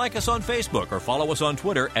hosts? Like us on Facebook or follow us on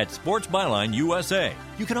Twitter at Sports Byline USA.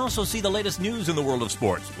 You can also see the latest news in the world of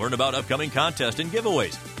sports, learn about upcoming contests and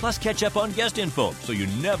giveaways, plus catch up on guest info so you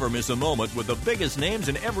never miss a moment with the biggest names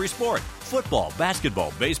in every sport. Football,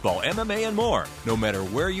 basketball, baseball, MMA, and more. No matter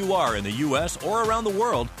where you are in the U.S. or around the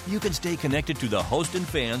world, you can stay connected to the hosts and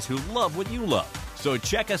fans who love what you love. So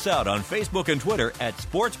check us out on Facebook and Twitter at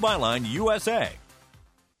Sports Byline USA.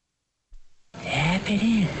 Tap it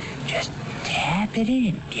in. Just tap it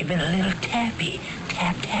in. Give it a little tappy.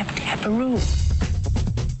 Tap, tap, tap-a-roo.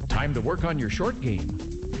 Time to work on your short game.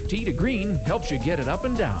 Tee to Green helps you get it up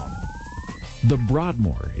and down. The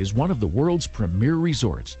Broadmoor is one of the world's premier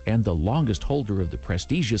resorts and the longest holder of the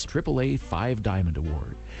prestigious AAA 5 Diamond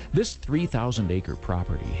Award. This 3,000-acre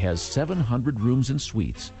property has 700 rooms and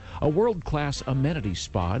suites, a world-class amenity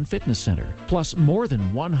spa and fitness center, plus more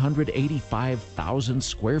than 185,000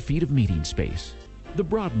 square feet of meeting space. The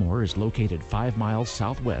Broadmoor is located 5 miles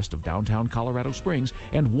southwest of downtown Colorado Springs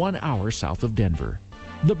and 1 hour south of Denver.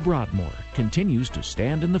 The Broadmoor continues to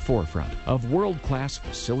stand in the forefront of world-class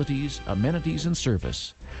facilities, amenities, and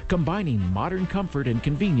service, combining modern comfort and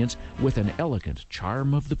convenience with an elegant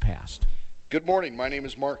charm of the past. Good morning. My name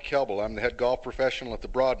is Mark Kelbel. I'm the head golf professional at the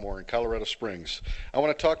Broadmoor in Colorado Springs. I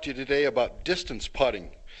want to talk to you today about distance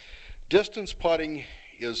putting. Distance putting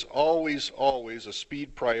is always a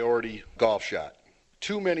speed priority golf shot.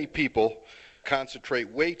 Too many people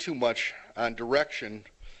concentrate way too much on direction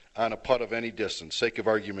on a putt of any distance, sake of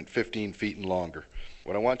argument 15 feet and longer.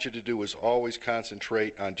 What I want you to do is always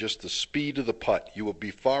concentrate on just the speed of the putt. You will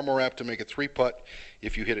be far more apt to make a 3-putt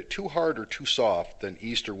if you hit it too hard or too soft than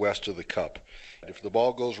east or west of the cup. If the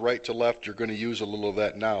ball goes right to left, you're going to use a little of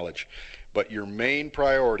that knowledge. But your main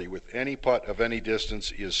priority with any putt of any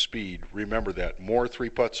distance is speed. Remember that. More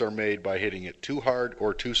 3-putts are made by hitting it too hard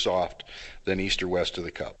or too soft than east or west of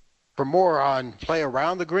the cup. For more on play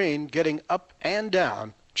around the green, getting up and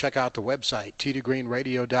down, check out the website,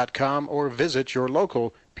 tgreenradio.com, or visit your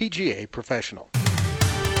local PGA professional.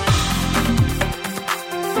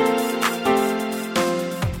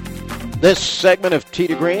 This segment of Tee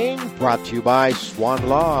to Green brought to you by Swan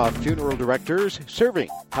Law Funeral Directors, serving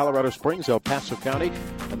Colorado Springs, El Paso County,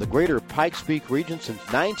 and the greater Pikes Peak region since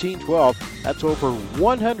 1912. That's over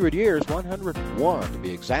 100 years, 101 to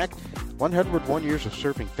be exact. 101 years of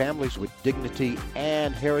serving families with dignity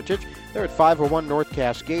and heritage. They're at 501 North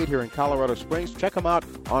Cascade here in Colorado Springs. Check them out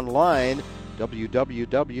online,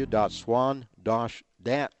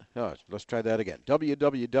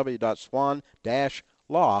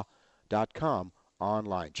 www.swan-law.com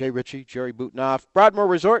online. Jay Ritchie, Jerry Butenoff, Broadmoor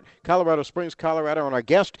Resort, Colorado Springs, Colorado, and our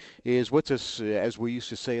guest is with us, as we used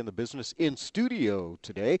to say in the business, in studio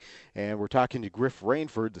today, and we're talking to Griff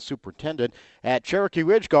Rainford, the superintendent at Cherokee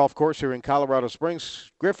Ridge Golf Course here in Colorado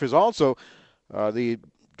Springs. Griff is also the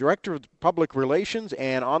Director of Public Relations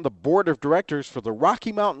and on the Board of Directors for the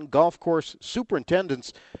Rocky Mountain Golf Course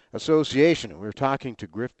Superintendents Association. We were talking to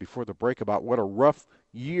Griff before the break about what a rough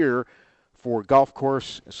year for golf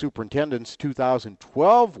course superintendents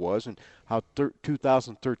 2012 was, and how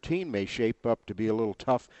 2013 may shape up to be a little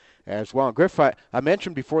tough as well. And Griff, I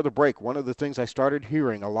mentioned before the break, one of the things I started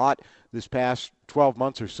hearing a lot this past 12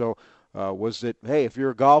 months or so was that, hey, if you're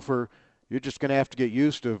a golfer, you're just going to have to get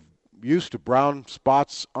used to brown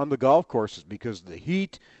spots on the golf courses because the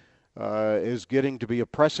heat is getting to be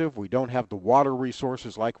oppressive. We don't have the water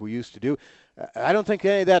resources like we used to do. I don't think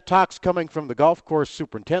any of that talk's coming from the golf course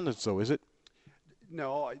superintendents, though, is it?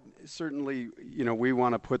 No, certainly, we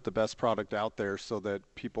want to put the best product out there so that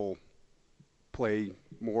people play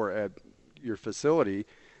more at your facility.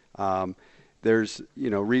 There's,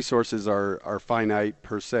 resources are finite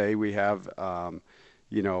per se. We have,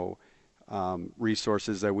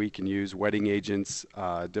 resources that we can use, wetting agents,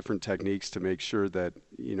 different techniques to make sure that,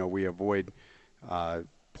 we avoid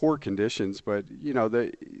poor conditions. But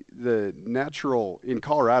the natural in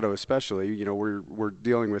Colorado especially, we're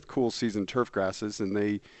dealing with cool season turf grasses,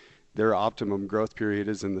 and their optimum growth period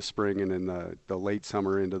is in the spring and in the late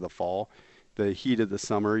summer into the fall. The heat of the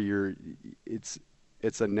summer, it's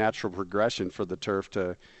a natural progression for the turf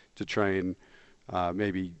to try and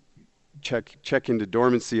maybe check into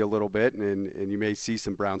dormancy a little bit, and you may see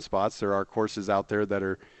some brown spots. There are courses out there that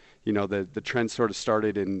are, the trend sort of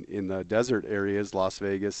started in the desert areas, Las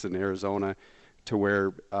Vegas and Arizona, to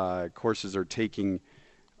where courses are taking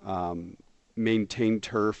maintained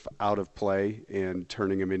turf out of play and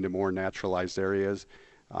turning them into more naturalized areas,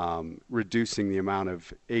 reducing the amount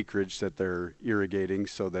of acreage that they're irrigating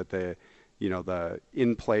so that the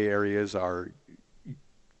in-play areas are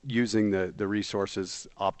using the resources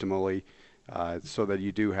optimally, so that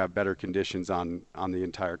you do have better conditions on the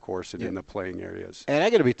entire course and in the playing areas. And I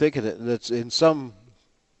got to be thinking that's in some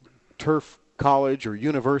turf college or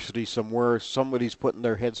university somewhere, somebody's putting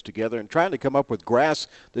their heads together and trying to come up with grass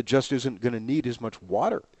that just isn't going to need as much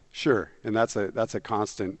water. Sure, and that's a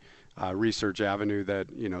constant research avenue that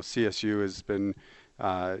CSU has been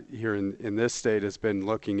here in this state has been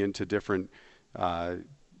looking into different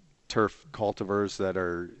turf cultivars that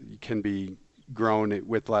can be grown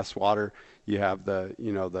with less water. You have the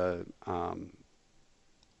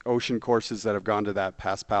ocean courses that have gone to that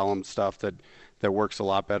paspalum stuff that works a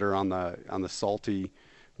lot better on the salty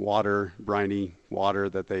water, briny water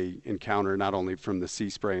that they encounter, not only from the sea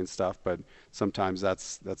spray and stuff, but sometimes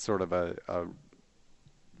that's sort of a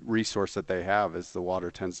resource that they have, is the water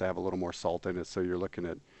tends to have a little more salt in it, so you're looking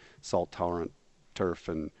at salt tolerant turf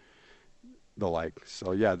and the like.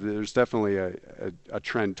 So yeah, there's definitely a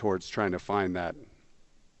trend towards trying to find that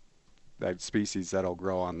species that'll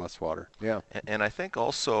grow on less water. Yeah. And I think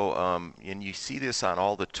also, and you see this on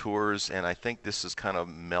all the tours, and I think this is kind of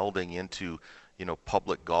melding into,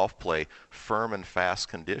 public golf play, firm and fast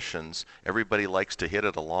conditions, everybody likes to hit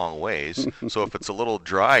it a long ways. So if it's a little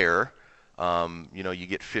drier, you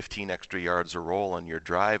get 15 extra yards of roll on your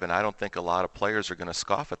drive, and I don't think a lot of players are going to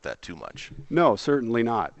scoff at that too much. No, certainly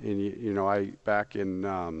not. And I back in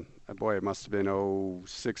it must have been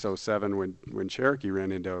 06, 07 when Cherokee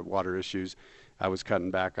ran into water issues. I was cutting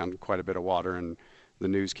back on quite a bit of water, and the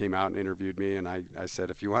news came out and interviewed me, and I said,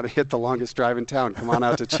 if you want to hit the longest drive in town, come on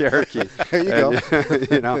out to Cherokee. There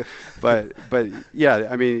you go. But yeah,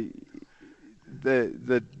 I mean,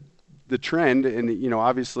 the trend, and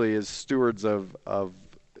obviously as stewards of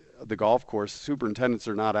the golf course, superintendents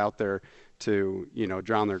are not out there to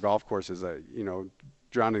drown their golf courses.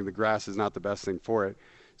 Drowning the grass is not the best thing for it.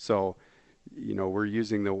 So, we're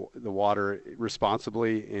using the water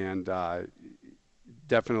responsibly, and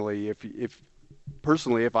definitely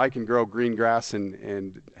if I can grow green grass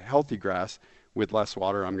and healthy grass with less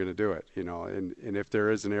water, I'm going to do it. And if there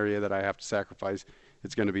is an area that I have to sacrifice,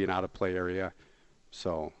 it's going to be an out of play area.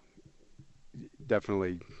 So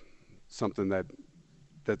definitely something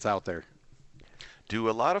that's out there. Do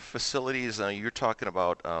a lot of facilities, you're talking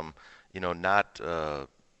about, not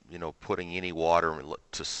putting any water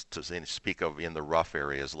to speak of in the rough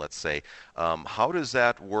areas, let's say. How does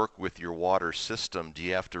that work with your water system? Do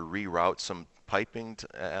you have to reroute some piping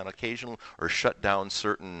on occasion, or shut down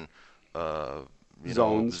certain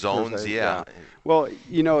zones? Yeah. Well,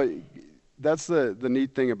 that's the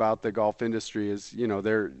neat thing about the golf industry is,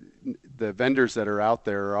 the vendors that are out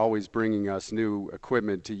there are always bringing us new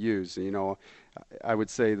equipment to use. I would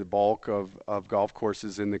say the bulk of golf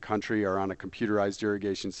courses in the country are on a computerized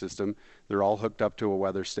irrigation system. They're all hooked up to a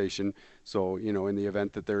weather station. So, in the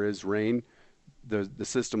event that there is rain, the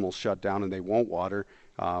system will shut down and they won't water.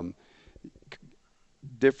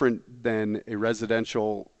 Different than a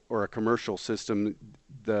residential or a commercial system.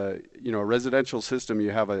 A residential system,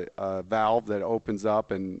 you have a valve that opens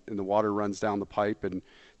up and the water runs down the pipe, and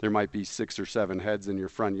there might be 6 or 7 heads in your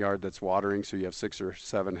front yard that's watering, so you have 6 or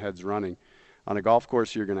 7 heads running. On a golf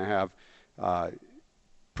course, you're going to have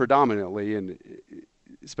predominantly, and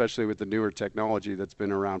especially with the newer technology that's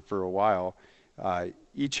been around for a while,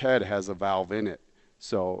 each head has a valve in it.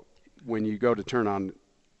 So when you go to turn on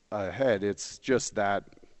a head, it's just that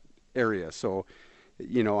area. So,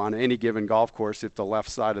 on any given golf course, if the left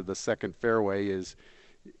side of the second fairway is,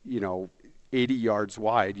 80 yards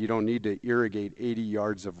wide, you don't need to irrigate 80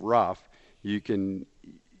 yards of rough. You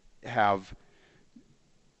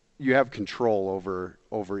have control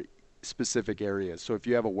over specific areas. So if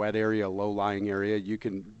you have a wet area, a low-lying area,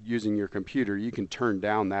 using your computer, you can turn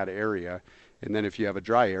down that area. And then if you have a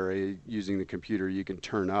dry area, using the computer, you can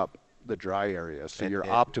turn up the dry area. So you're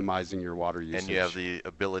optimizing your water usage. And you have the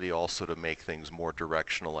ability also to make things more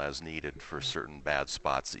directional as needed for certain bad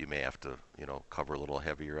spots that you may have to, cover a little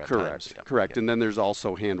heavier at times. Correct. And then there's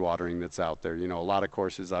also hand watering that's out there. A lot of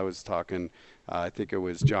courses, I was talking, I think it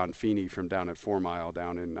was John Feeney from down at 4 Mile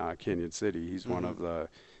down in Canyon City. He's one of the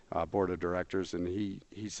board of directors, and he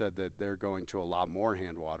said that they're going to a lot more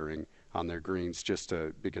hand watering on their greens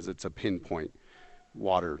because it's a pinpoint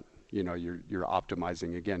water. You're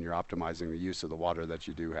optimizing the use of the water that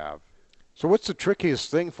you do have. So what's the trickiest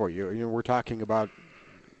thing for you? We're talking about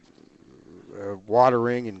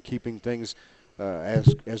watering and keeping things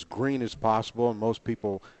as green as possible, and most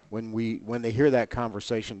people, when they hear that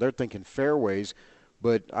conversation, they're thinking fairways,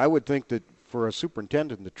 but I would think that for a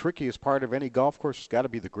superintendent, the trickiest part of any golf course has got to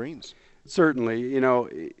be the greens. Certainly,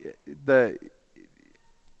 the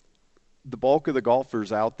bulk of the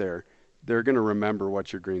golfers out there, they're going to remember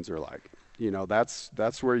what your greens are like.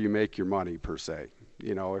 That's where you make your money per se.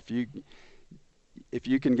 If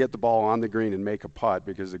you can get the ball on the green and make a putt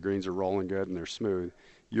because the greens are rolling good and they're smooth,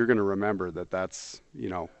 you're going to remember that's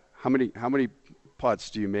how many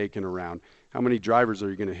putts do you make in a round? How many drivers are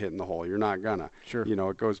you going to hit in the hole? You're not gonna. Sure.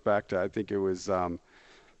 It goes back to, I think it was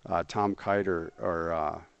Tom Kite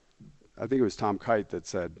or I think it was Tom Kite that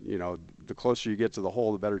said, the closer you get to the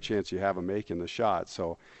hole, the better chance you have of making the shot.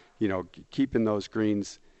 So, keeping those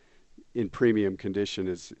greens in premium condition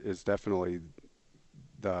is definitely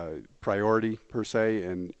the priority per se,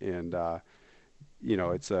 and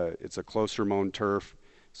it's a closer mown turf,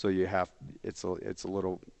 so it's a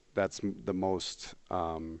little, that's the most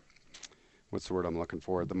what's the word I'm looking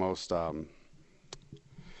for? The most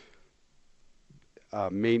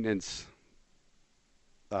maintenance.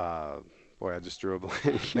 Boy, I just drew a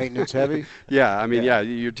blank. Maintenance heavy? Yeah,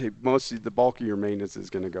 mostly the bulk of your maintenance is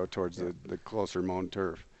going to go towards the closer mown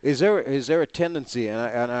turf. Is there a tendency,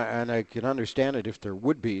 and I can understand it if there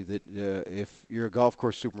would be, that if you're a golf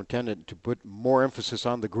course superintendent, to put more emphasis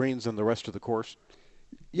on the greens than the rest of the course?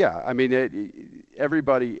 Yeah, I mean,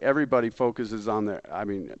 everybody focuses on their. I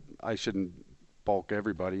mean, I shouldn't bulk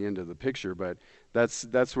everybody into the picture, but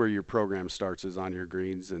that's where your program starts, is on your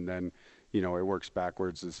greens, and then it works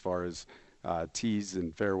backwards as far as tees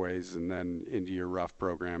and fairways, and then into your rough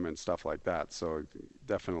program and stuff like that. So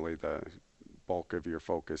definitely the bulk of your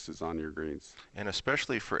focus is on your greens. And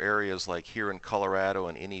especially for areas like here in Colorado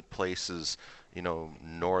and any places,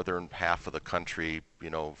 northern half of the country,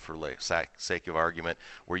 for sake of argument,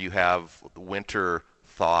 where you have winter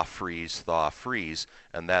thaw, freeze,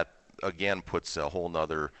 and that again puts a whole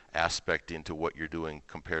nother aspect into what you're doing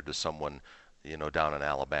compared to someone, down in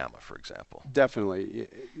Alabama, for example. Definitely.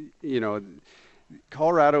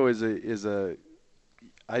 Colorado is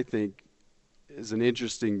I think is an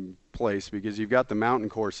interesting place, because you've got the mountain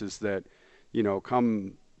courses that,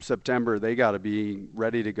 come September, they got to be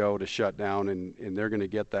ready to go to shut down, and they're going to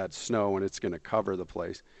get that snow, and it's going to cover the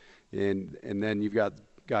place. And then you've got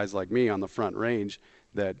guys like me on the Front Range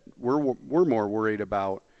that we're more worried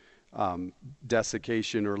about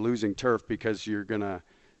desiccation or losing turf, because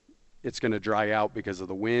it's going to dry out because of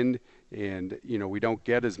the wind, and we don't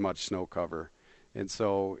get as much snow cover. And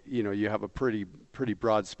so, you have a pretty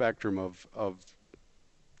broad spectrum of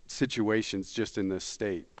situations just in this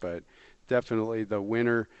state. But definitely the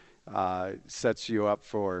winter sets you up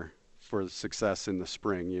for success in the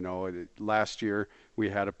spring. Last year we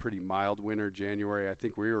had a pretty mild winter. January, I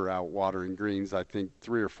think we were out watering greens,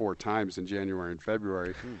 3 or 4 times in January and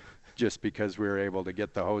February, just because we were able to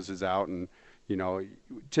get the hoses out. And in a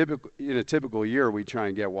typical year, we try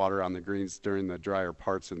and get water on the greens during the drier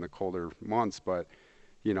parts in the colder months. But,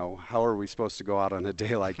 how are we supposed to go out on a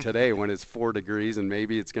day like today when it's 4 degrees and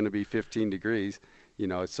maybe it's going to be 15 degrees?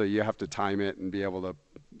 So you have to time it and be able to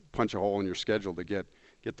punch a hole in your schedule to get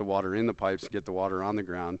the water in the pipes, get the water on the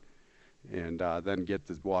ground, and then get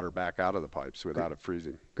the water back out of the pipes without it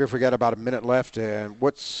freezing. Griff, we got about a minute left. And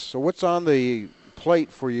what's on the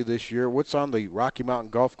plate for you this year? What's on the Rocky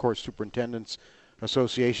Mountain Golf Course Superintendents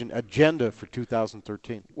Association agenda for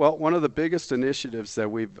 2013? Well, one of the biggest initiatives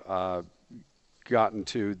that we've gotten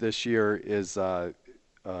to this year is a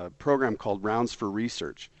program called Rounds for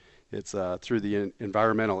Research. It's through the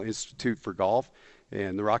Environmental Institute for Golf,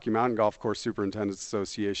 and the Rocky Mountain Golf Course Superintendents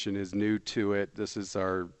Association is new to it. This is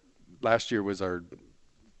last year was our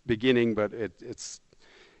beginning, but it's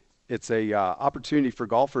a opportunity for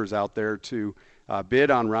golfers out there to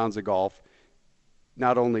bid on rounds of golf,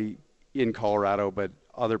 not only in Colorado but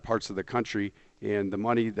other parts of the country, and the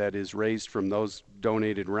money that is raised from those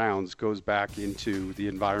donated rounds goes back into the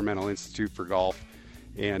Environmental Institute for Golf,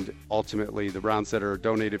 and ultimately the rounds that are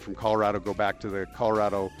donated from Colorado go back to the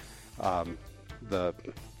Colorado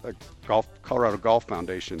Golf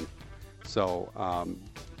Foundation. So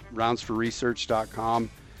roundsforresearch.com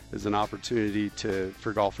is an opportunity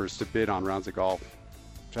for golfers to bid on rounds of golf.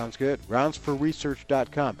 Sounds good.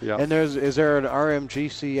 Roundsforresearch.com. Yep. And is there an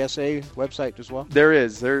RMGCSA website as well? There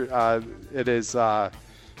is. It is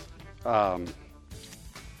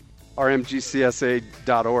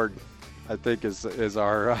rmgcsa.org, I think is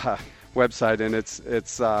our website, and it's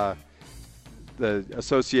the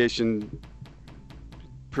association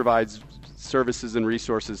provides services and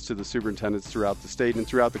resources to the superintendents throughout the state and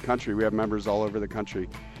throughout the country. We have members all over the country,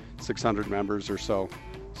 600 members or so.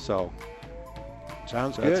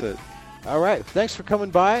 Sounds good. That's it. All right. Thanks for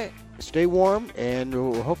coming by. Stay warm, and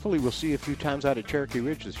hopefully we'll see you a few times out at Cherokee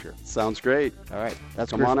Ridge this year. Sounds great. All right.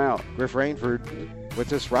 That's Come on out. Griff Rainford with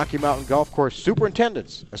this Rocky Mountain Golf Course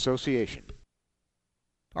Superintendents Association.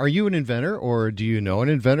 Are you an inventor, or do you know an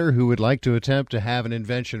inventor who would like to attempt to have an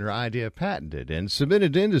invention or idea patented and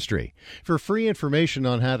submitted to industry? For free information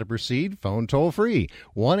on how to proceed, phone toll-free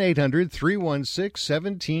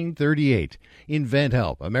 1-800-316-1738.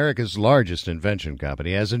 InventHelp, America's largest invention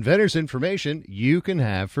company, has inventors' information you can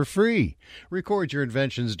have for free. Record your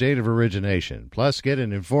invention's date of origination, plus get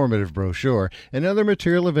an informative brochure and other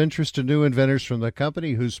material of interest to new inventors from the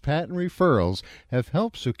company whose patent referrals have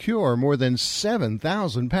helped secure more than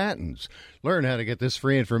 7,000 patents. Learn how to get this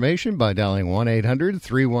free information by dialing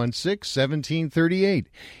 1-800-316-1738.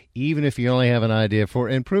 Even if you only have an idea for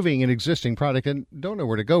improving an existing product and don't know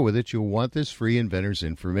where to go with it, you'll want this free inventor's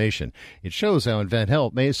information. It shows how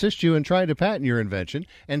InventHelp may assist you in trying to patent your invention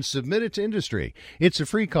and submit it to industry. It's a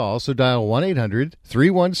free call, so dial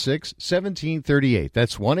 1-800-316-1738.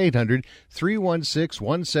 That's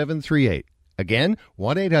 1-800-316-1738. Again,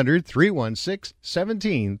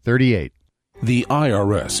 1-800-316-1738. The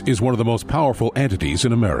IRS is one of the most powerful entities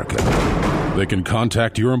in America. They can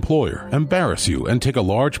contact your employer, embarrass you, and take a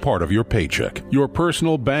large part of your paycheck. Your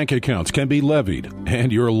personal bank accounts can be levied,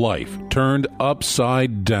 and your life turned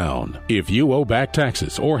upside down. If you owe back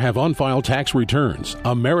taxes or have unfiled tax returns,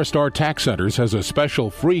 Ameristar Tax Centers has a special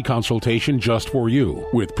free consultation just for you.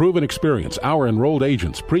 With proven experience, our enrolled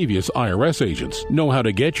agents, previous IRS agents, know how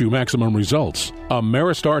to get you maximum results.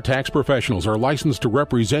 Ameristar Tax Professionals are licensed to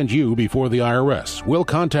represent you before the IRS. We'll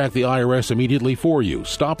contact the IRS immediately for you,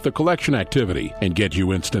 stop the collection activity, and get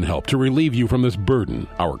you instant help to relieve you from this burden.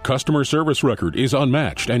 Our customer service record is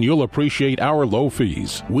unmatched, and you'll appreciate our low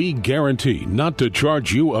fees. We guarantee not to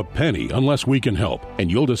charge you a penny unless we can help, and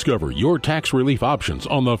you'll discover your tax relief options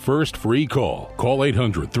on the first free call. Call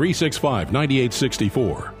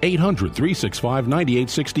 800-365-9864.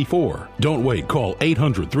 800-365-9864. Don't wait. Call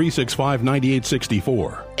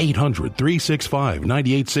 800-365-9864.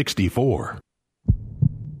 800-365-9864.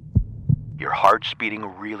 Your heart's beating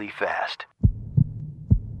really fast.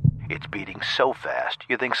 It's beating so fast,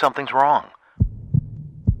 you think something's wrong.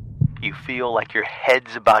 You feel like your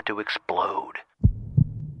head's about to explode.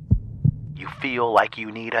 You feel like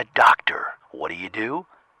you need a doctor. What do?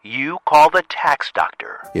 You call the tax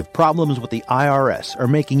doctor. If problems with the IRS are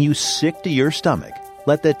making you sick to your stomach,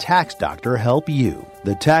 let the tax doctor help you.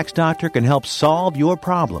 The tax doctor can help solve your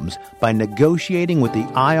problems by negotiating with the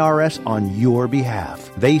IRS on your behalf.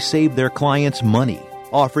 They save their clients money,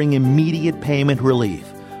 offering immediate payment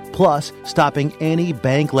relief, plus stopping any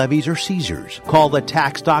bank levies or seizures. Call the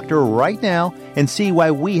tax doctor right now and see why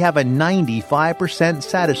we have a 95%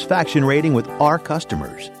 satisfaction rating with our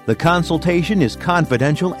customers. The consultation is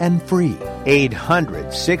confidential and free.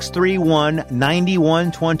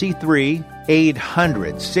 800-631-9123.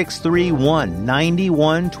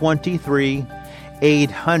 800-631-9123.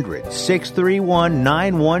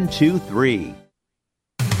 800-631-9123.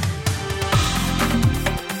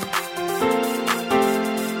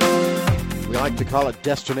 We like to call it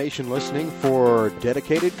destination listening for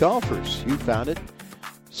dedicated golfers. You found it.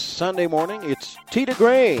 Sunday morning, it's Tee to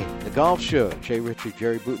Green, the golf show. Jay Ritchie,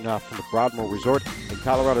 Jerry Butenoff from the Broadmoor Resort in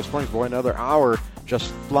Colorado Springs. Boy, another hour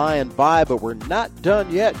just flying by, but we're not done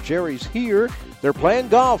yet. Jerry's here. They're playing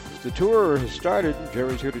golf. The tour has started, and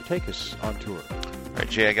Jerry's here to take us on tour. All right,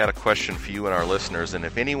 Jay, I got a question for you and our listeners, and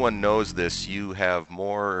if anyone knows this, you have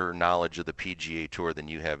more knowledge of the PGA Tour than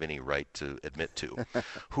you have any right to admit to.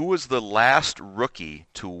 Who was the last rookie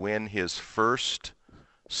to win his first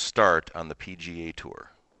start on the PGA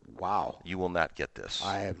Tour? Wow. You will not get this.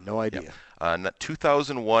 I have no idea. Yep.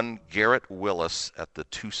 2001, Garrett Willis at the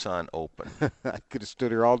Tucson Open. I could have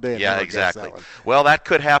stood here all day. And yeah, exactly. Well, that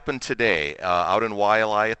could happen today. Out in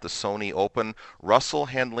Waialae at the Sony Open, Russell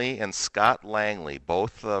Henley and Scott Langley,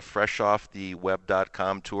 both fresh off the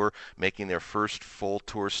Web.com tour, making their first full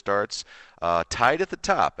tour starts. Tied at the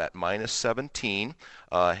top at -17.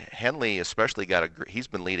 Henley especially he's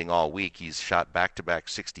been leading all week. He's shot back-to-back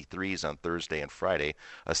 63s on Thursday and Friday,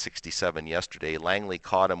 a 67 yesterday. Langley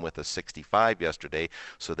caught him with a 65 yesterday.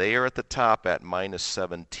 So they are at the top at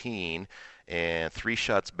 -17 and 3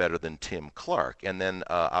 shots better than Tim Clark. And then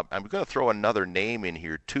I'm going to throw another name in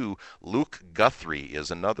here too. Luke Guthrie is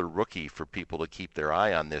another rookie for people to keep their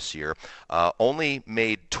eye on this year. Only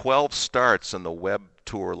made 12 starts on the Web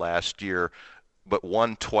Tour last year, but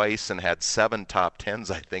won twice and had 7 top 10s,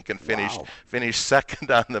 I think, and finished second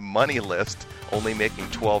on the money list, only making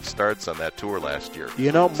 12 starts on that tour last year.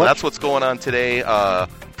 So that's what's going on today.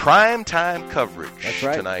 Prime time coverage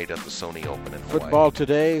tonight at the Sony Open in Hawaii. Football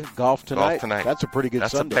today, golf tonight. That's a pretty good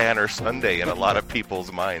Sunday. That's a banner Sunday in a lot of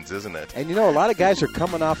people's minds, isn't it? And a lot of guys are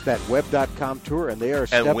coming off that Web.com tour, and they are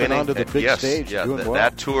stepping onto the big stage and doing well.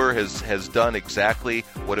 That tour has done exactly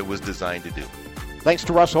what it was designed to do. Thanks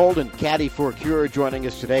to Russ Holden, caddy for a cure, joining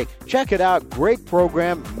us today. Check it out. Great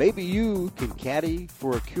program. Maybe you can caddy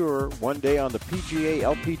for a cure one day on the PGA,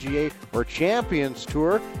 LPGA, or Champions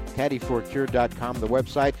Tour. CaddyForACure.com, the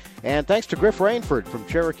website. And thanks to Griff Rainford from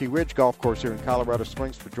Cherokee Ridge Golf Course here in Colorado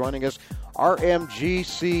Springs for joining us.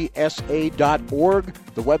 RMGCSA.org,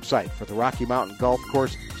 the website for the Rocky Mountain Golf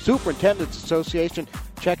Course Superintendents Association.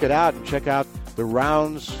 Check it out and check out the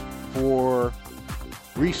rounds for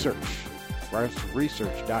research.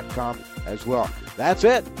 Research.com as well. That's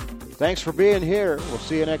it. Thanks for being here. We'll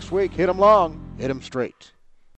see you next week. Hit 'em long, hit 'em straight.